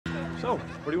So,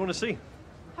 what do you want to see?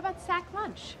 How about Sack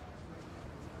Lunch?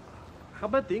 How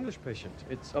about The English Patient?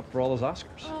 It's up for all those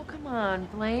Oscars. Oh, come on,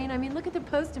 Blaine. I mean, look at the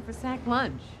poster for Sack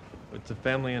Lunch. It's a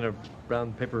family in a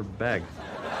brown paper bag.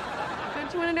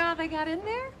 Don't you want to know how they got in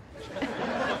there?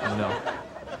 No.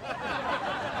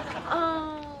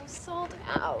 Oh, sold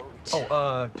out.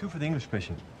 Oh, 2 for The English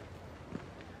Patient.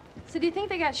 So do you think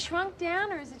they got shrunk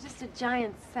down, or is it just a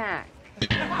giant sack?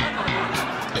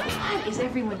 What is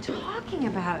everyone talking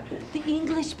about? The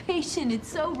English Patient. It's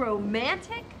so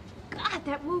romantic. God,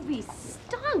 that movie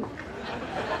stunk.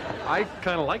 I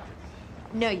kind of liked it.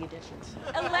 No, you didn't.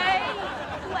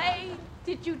 Elaine,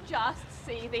 did you just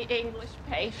see The English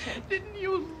Patient? Didn't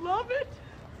you love it?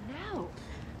 No.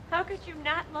 How could you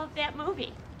not love that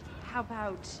movie? How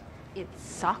about it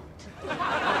sucked?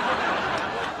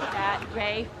 That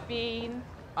Rafe Bean,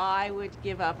 I would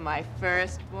give up my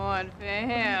firstborn for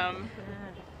him.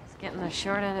 He's getting the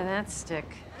short end of that stick.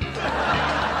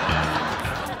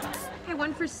 Hey,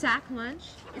 one for Sack Lunch.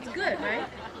 It's good, right?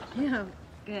 Yeah,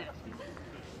 good.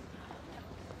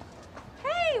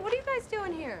 Hey, what are you guys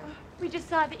doing here? We just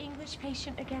saw The English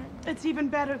Patient again. It's even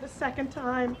better the second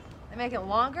time. They make it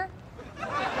longer?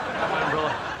 My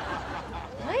umbrella.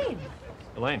 Elaine,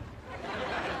 Elaine.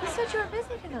 you said you were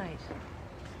busy tonight.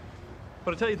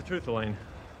 But to tell you the truth, Elaine,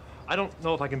 I don't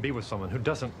know if I can be with someone who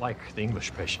doesn't like The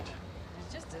English Patient.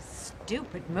 It's just a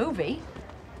stupid movie.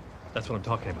 That's what I'm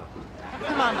talking about.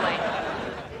 Come on, Blaine.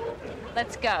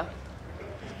 Let's go.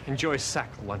 Enjoy Sack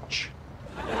Lunch.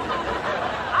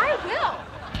 I will.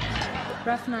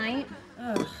 Rough night?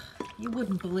 Ugh, you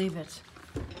wouldn't believe it.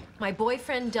 My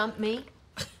boyfriend dumped me.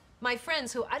 My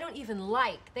friends, who I don't even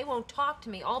like, they won't talk to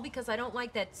me, all because I don't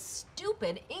like that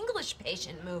stupid English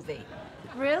Patient movie.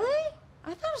 Really?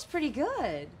 I thought it was pretty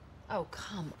good. Oh,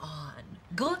 come on.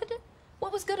 Good?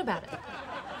 What was good about it?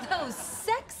 Those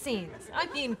sex scenes. I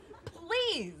mean,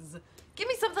 please. Give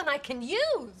me something I can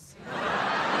use.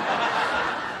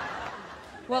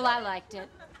 Well, I liked it.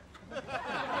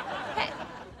 Hey,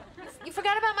 you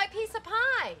forgot about my piece of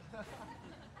pie.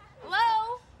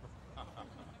 Hello?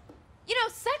 You know,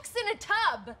 sex in a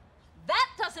tub, that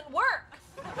doesn't work.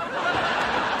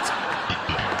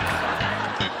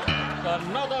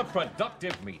 Another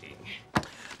productive meeting.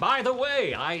 By the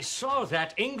way, I saw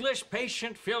that English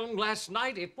Patient film last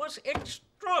night. It was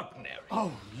extraordinary.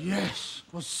 Oh, yes.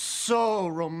 It was so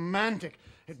romantic.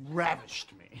 It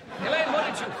ravished me. Elaine,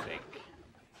 what did you think?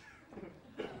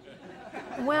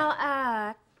 Well,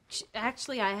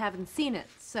 actually, I haven't seen it,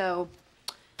 so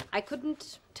I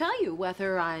couldn't tell you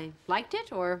whether I liked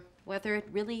it or whether it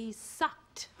really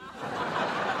sucked.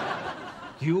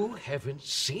 You haven't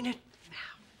seen it?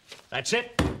 That's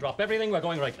it. Drop everything. We're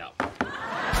going right now.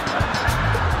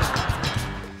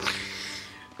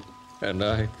 And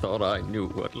I thought I knew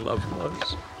what love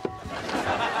was.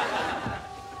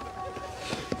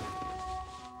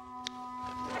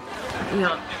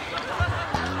 Yeah.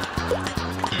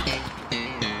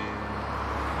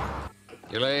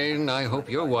 Elaine, I hope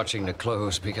you're watching the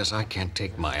clothes because I can't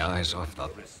take my eyes off the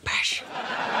passion.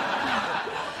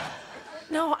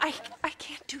 No, I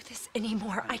can't do this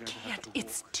anymore. I can't.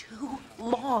 It's too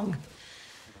long.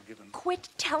 Quit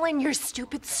telling your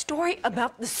stupid story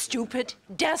about the stupid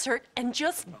desert and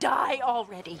just die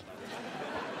already.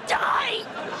 Die!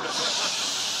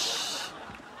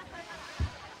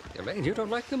 Elaine, you don't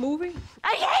like the movie?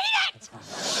 I hate it!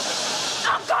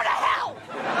 I'm going to hell!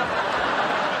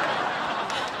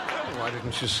 Why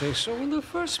didn't you say so in the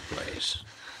first place?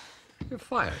 You're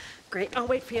fired. Great. I'll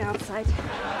wait for you outside. He's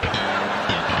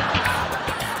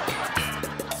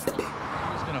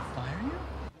gonna fire you?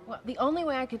 Well, the only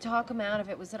way I could talk him out of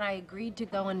it was that I agreed to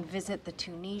go and visit the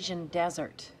Tunisian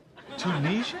desert.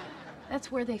 Tunisia?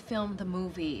 That's where they filmed the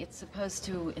movie. It's supposed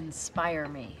to inspire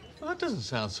me. Well, that doesn't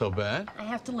sound so bad. I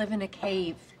have to live in a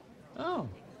cave. Oh.